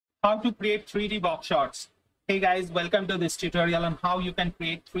How to create 3D box shots. Hey guys, welcome to this tutorial on how you can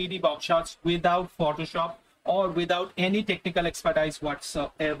create 3D box shots without Photoshop or without any technical expertise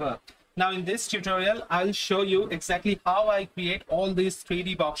whatsoever. Now in this tutorial, I'll show you exactly how I create all these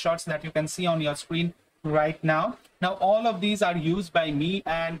 3D box shots that you can see on your screen right now. Now all of these are used by me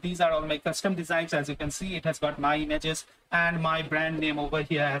and these are all my custom designs. As you can see, it has got my images and my brand name over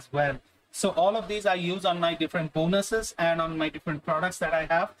here as well. So all of these I use on my different bonuses and on my different products that I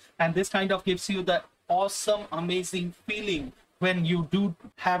have. And this kind of gives you the awesome, amazing feeling when you do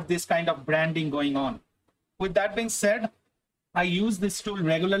have this kind of branding going on. With that being said, I use this tool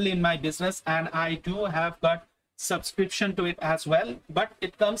regularly in my business and I do have got subscription to it as well, but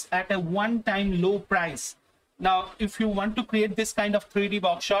it comes at a one-time low price. Now, if you want to create this kind of 3D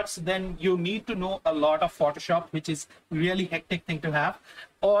box shots, then you need to know a lot of Photoshop, which is really hectic thing to have,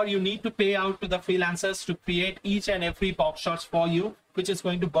 or you need to pay out to the freelancers to create each and every box shots for you, which is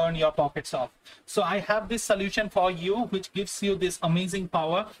going to burn your pockets off. So I have this solution for you, which gives you this amazing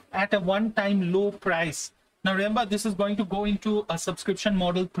power at a one-time low price. Now, remember, this is going to go into a subscription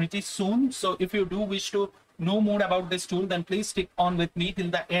model pretty soon. So if you do wish to know more about this tool, then please stick on with me till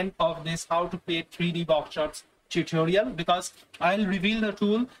the end of this how to create 3D box shots tutorial, because I'll reveal the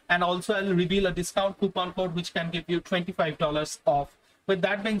tool and also I'll reveal a discount coupon code which can give you $25 off. With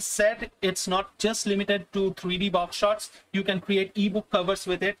that being said, it's not just limited to 3D box shots. You can create ebook covers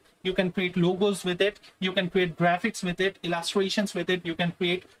with it. You can create logos with it. You can create graphics with it, illustrations with it. You can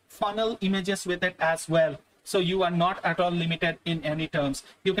create funnel images with it as well. So you are not at all limited in any terms.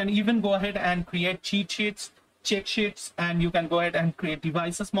 You can even go ahead and create cheat sheets, check sheets, and you can go ahead and create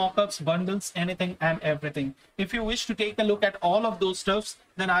devices, mockups, bundles, anything and everything. If you wish to take a look at all of those stuffs,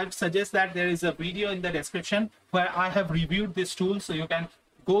 then I'd suggest that there is a video in the description where I have reviewed this tool, so you can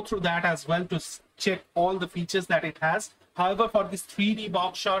go through that as well to check all the features that it has. However, for this 3D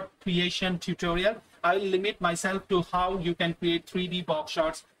box shot creation tutorial, I will limit myself to how you can create 3D box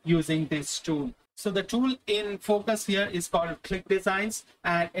shots using this tool. So the tool in focus here is called clickdesigns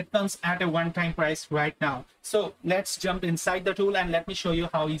and it comes at a one-time price right now. So let's jump inside the tool and let me show you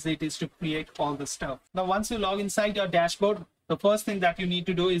how easy it is to create all the stuff. Now, once you log inside your dashboard, the first thing that you need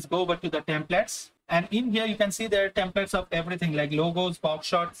to do is go over to the templates. And in here, you can see there are templates of everything like logos, box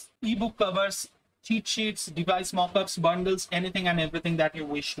shots, ebook covers, cheat sheets, device mockups, bundles, anything and everything that you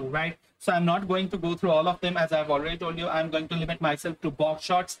wish to, right? So I'm not going to go through all of them. As I've already told you, I'm going to limit myself to box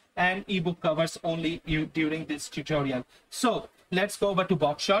shots and ebook covers only during this tutorial. So let's go over to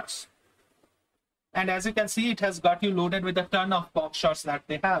box shots. And as you can see, it has got you loaded with a ton of box shots that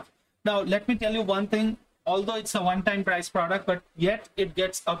they have. Now, let me tell you one thing. Although it's a one-time price product, but yet it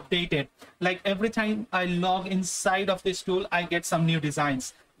gets updated. Like every time I log inside of this tool, I get some new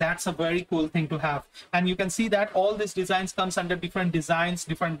designs. That's a very cool thing to have. And you can see that all these designs comes under different designs,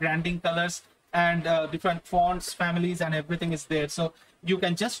 different branding colors, and different fonts, families, and everything is there. So you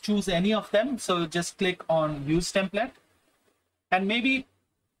can just choose any of them. So just click on use template. And maybe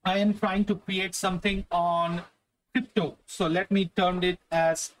I am trying to create something on crypto. So let me turn it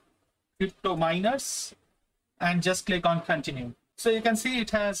as crypto miners and just click on continue. So you can see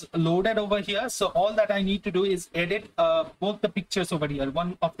it has loaded over here. So all that I need to do is edit both the pictures over here.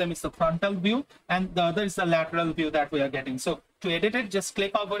 One of them is the frontal view and the other is the lateral view that we are getting. So to edit it, just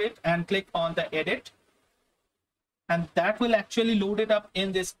click over it and click on the edit. And that will actually load it up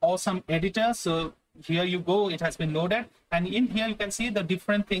in this awesome editor. So here you go, it has been loaded. And in here you can see the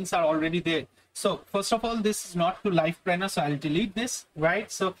different things are already there. So first of all, this is not to live printer, so I'll delete this,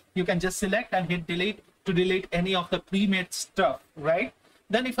 right? So you can just select and hit delete to delete any of the pre-made stuff, right?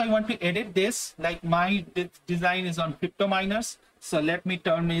 Then if I want to edit this, like my design is on crypto miners, so let me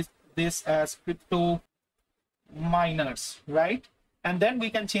turn this as crypto miners, right? And then we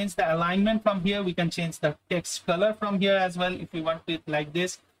can change the alignment from here. We can change the text color from here as well. If we want it like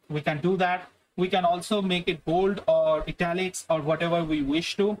this, we can do that. We can also make it bold or italics or whatever we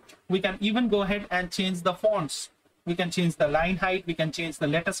wish to. We can even go ahead and change the fonts. We can change the line height, we can change the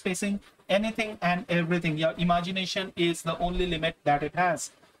letter spacing, anything and everything. Your imagination is the only limit that it has.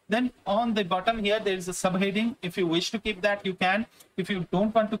 Then on the bottom here, there is a subheading. If you wish to keep that, you can. If you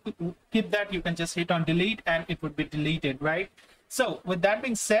don't want to keep that, you can just hit on delete and it would be deleted, right? So with that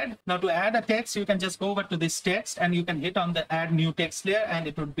being said, now to add a text, you can just go over to this text and you can hit on the add new text layer and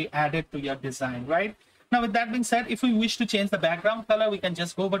it would be added to your design, right? Now, with that being said, if we wish to change the background color, we can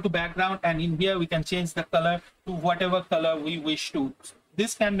just go over to background and in here we can change the color to whatever color we wish to.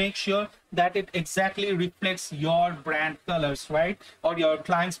 This can make sure that it exactly reflects your brand colors, right? Or your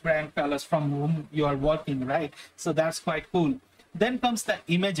client's brand colors from whom you are working, right? So that's quite cool. Then comes the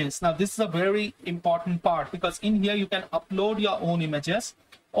images. Now, this is a very important part because in here you can upload your own images.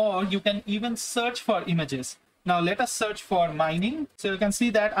 or you can even search for images. Now let us search for mining. So you can see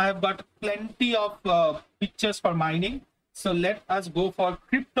that I have got plenty of pictures for mining. So let us go for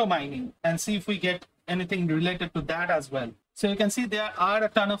crypto mining and see if we get anything related to that as well. So you can see there are a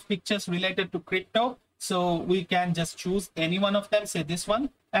ton of pictures related to crypto. So we can just choose any one of them, say this one,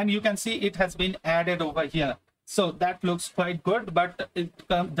 and you can see it has been added over here. So that looks quite good, but it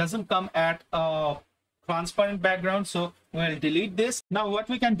doesn't come at a transparent background. So we'll delete this. Now what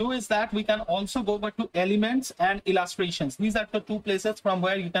we can do is that we can also go over to elements and illustrations. These are the two places from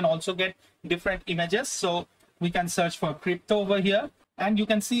where you can also get different images. So we can search for crypto over here, and you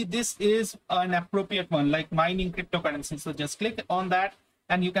can see this is an appropriate one, like mining cryptocurrency. So just click on that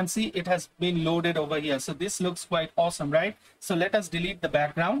and you can see it has been loaded over here. So this looks quite awesome, right? So let us delete the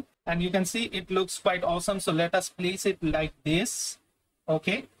background and you can see it looks quite awesome. So let us place it like this.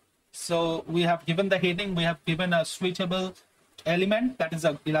 Okay, so we have given the heading, we have given a switchable element, that is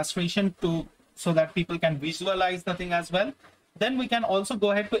an illustration to so that people can visualize the thing as well. Then we can also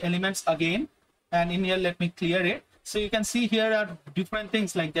go ahead to elements again, and in here let me clear it. So you can see here are different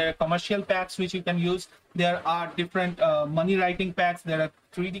things, like there are commercial packs which you can use, there are different money writing packs, there are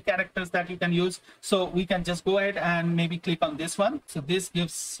 3D characters that you can use. So we can just go ahead and maybe click on this one. So this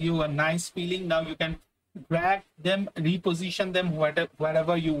gives you a nice feeling. Now you can drag them, reposition them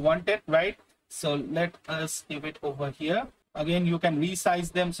wherever you want it, right? So let us give it over here. Again, you can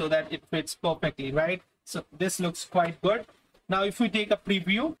resize them so that it fits perfectly, right? So this looks quite good. Now, if we take a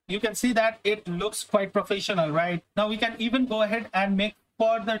preview, you can see that it looks quite professional, right? Now we can even go ahead and make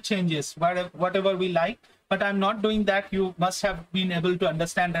further changes, whatever we like, but I'm not doing that. You must have been able to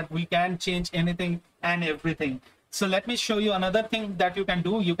understand that we can change anything and everything. So let me show you another thing that you can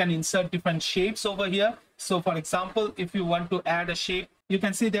do. You can insert different shapes over here. So for example, if you want to add a shape, you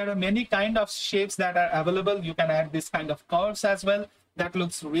can see there are many kind of shapes that are available. You can add this kind of curves as well. That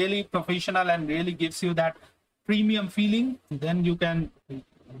looks really professional and really gives you that premium feeling. Then you can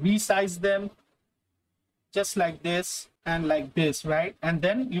resize them just like this and like this, right? And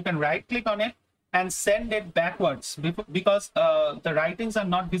then you can right click on it and send it backwards because the writings are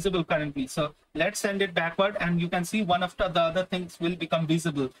not visible currently. So let's send it backward, and you can see one after the other things will become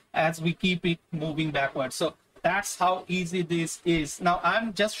visible as we keep it moving backwards. So that's how easy this is. Now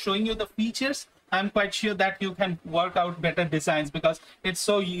I'm just showing you the features. I'm quite sure that you can work out better designs because it's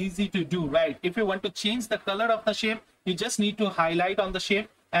so easy to do, right? If you want to change the color of the shape, you just need to highlight on the shape,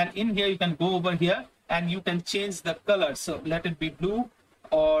 and in here you can go over here and you can change the color. So let it be blue,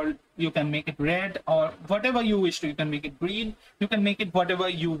 or you can make it red, or whatever you wish to. You can make it green, you can make it whatever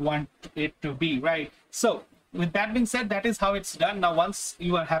you want it to be, right? So with that being said, that is how it's done. Now once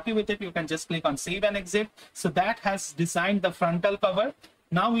you are happy with it, you can just click on save and exit. So that has designed the frontal cover.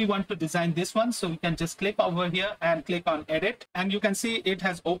 Now we want to design this one, so we can just click over here and click on edit, and you can see it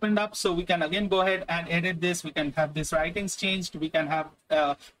has opened up. So we can again go ahead and edit this. We can have this writings changed. We can have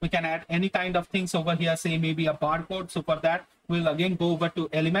we can add any kind of things over here, say maybe a barcode. So for that, we'll again go over to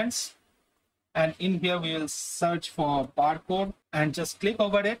elements, and in here we will search for barcode and just click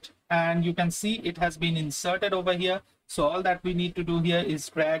over it, and you can see it has been inserted over here. So all that we need to do here is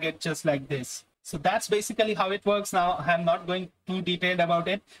drag it just like this. So that's basically how it works. Now I'm not going too detailed about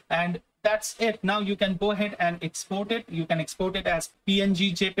it, and that's it. Now you can go ahead and export it. You can export it as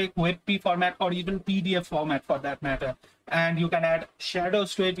PNG, JPEG, WebP format, or even PDF format for that matter. And you can add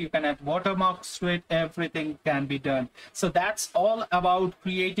shadows to it, you can add watermarks to it, everything can be done. So that's all about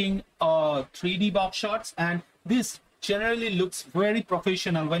creating 3D box shots, and this generally looks very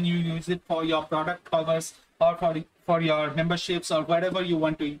professional when you use it for your product covers or for your memberships or wherever you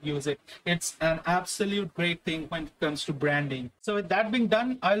want to use it. It's an absolute great thing when it comes to branding. So with that being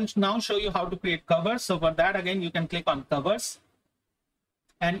done, I'll now show you how to create covers. So for that, again, you can click on covers.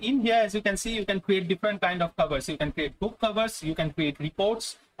 And in here, as you can see, you can create different kind of covers. You can create book covers, you can create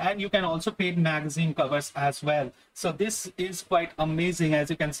reports, and you can also create magazine covers as well. So this is quite amazing.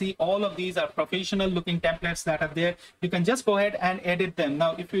 As you can see, all of these are professional looking templates that are there. You can just go ahead and edit them.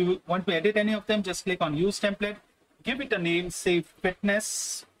 Now, if you want to edit any of them, just click on use template, give it a name, say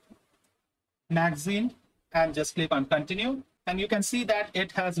fitness magazine, and just click on continue. And you can see that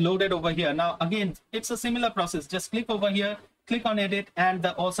it has loaded over here. Now, again, it's a similar process. Just click over here, click on edit, and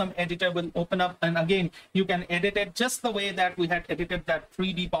the awesome editor will open up. And again, you can edit it just the way that we had edited that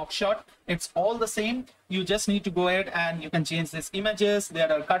 3D box shot. It's all the same. You just need to go ahead and you can change these images.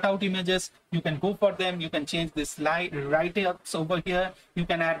 There are cutout images. You can go for them. You can change this write-ups over here. You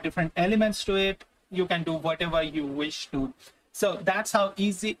can add different elements to it. You can do whatever you wish to. So that's how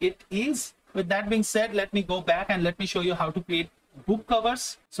easy it is. With that being said, let me go back and let me show you how to create book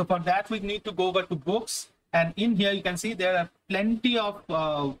covers. So for that, we need to go over to books. And in here, you can see there are plenty of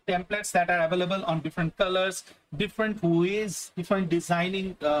templates that are available on different colors, different ways, different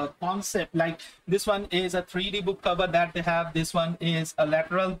designing concept. Like this one is a 3D book cover that they have. This one is a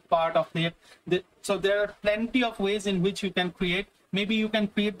lateral part of it. So there are plenty of ways in which you can create. Maybe you can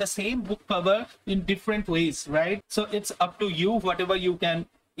create the same book cover in different ways, right? So it's up to you. Whatever you can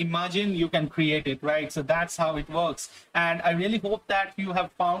imagine, you can create it, right? So that's how it works. And I really hope that you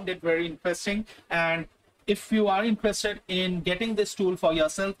have found it very interesting. And if you are interested in getting this tool for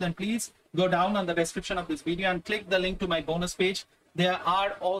yourself, then please go down on the description of this video and click the link to my bonus page. There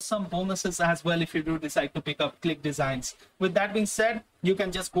are awesome bonuses as well if you do decide to pick up Click Designs. With that being said, you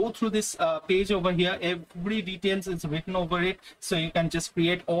can just go through this page over here. Every details is written over it, so you can just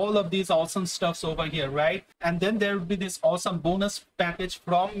create all of these awesome stuffs over here, right? And then there would be this awesome bonus package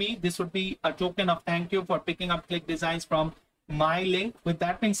from me. This would be a token of thank you for picking up Click Designs from my link. With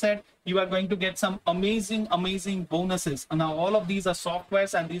that being said, you are going to get some amazing bonuses. And now all of these are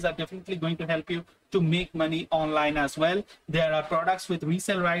softwares, and these are definitely going to help you to make money online as well. There are products with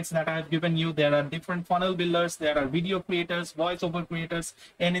resale rights that I have given you. There are different funnel builders, there are video creators, voiceover creators,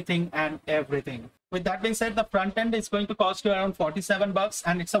 anything and everything. With that being said, the front end is going to cost you around 47 bucks,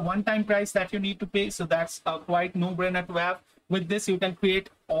 and it's a one-time price that you need to pay, so that's a quite no-brainer to have. With this, you can create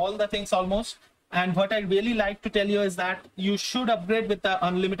all the things almost. And what I really like to tell you is that you should upgrade with the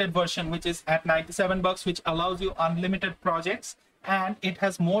unlimited version, which is at 97 bucks, which allows you unlimited projects, and it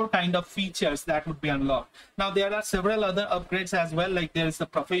has more kind of features that would be unlocked. Now, there are several other upgrades as well, like there is the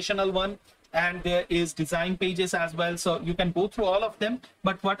professional one, and there is design pages as well. So you can go through all of them.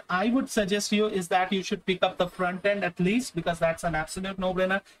 But what I would suggest you is that you should pick up the front end at least, because that's an absolute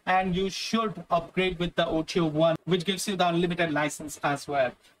no-brainer. And you should upgrade with the OTO one, which gives you the unlimited license as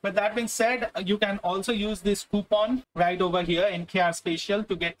well. With that being said, you can also use this coupon right over here in KR Spatial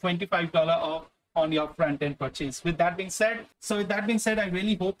to get $25 off on your front end purchase. With that being said, I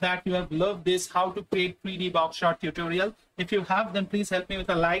really hope that you have loved this how to create 3D box shot tutorial. If you have, then please help me with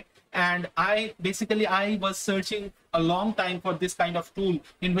a like. And I was searching a long time for this kind of tool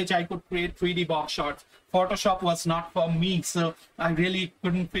in which I could create 3D box shots. Photoshop was not for me, so I really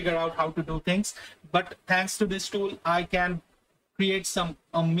couldn't figure out how to do things. But thanks to this tool, I can create some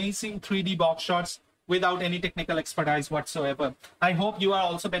amazing 3D box shots without any technical expertise whatsoever. I hope you are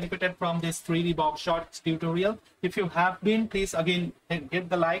also benefited from this 3D box shots tutorial. If you have been, please again hit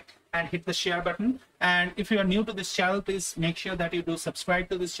the like and hit the share button. And if you are new to this channel, please make sure that you do subscribe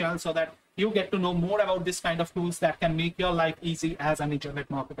to this channel so that you get to know more about this kind of tools that can make your life easy as an internet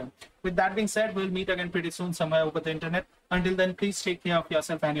marketer. With that being said, we'll meet again pretty soon somewhere over the internet. Until then, please take care of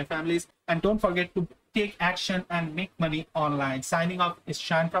yourself and your families. And don't forget to take action and make money online. Signing off is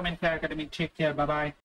Shan from NK Academy. Take care. Bye-bye.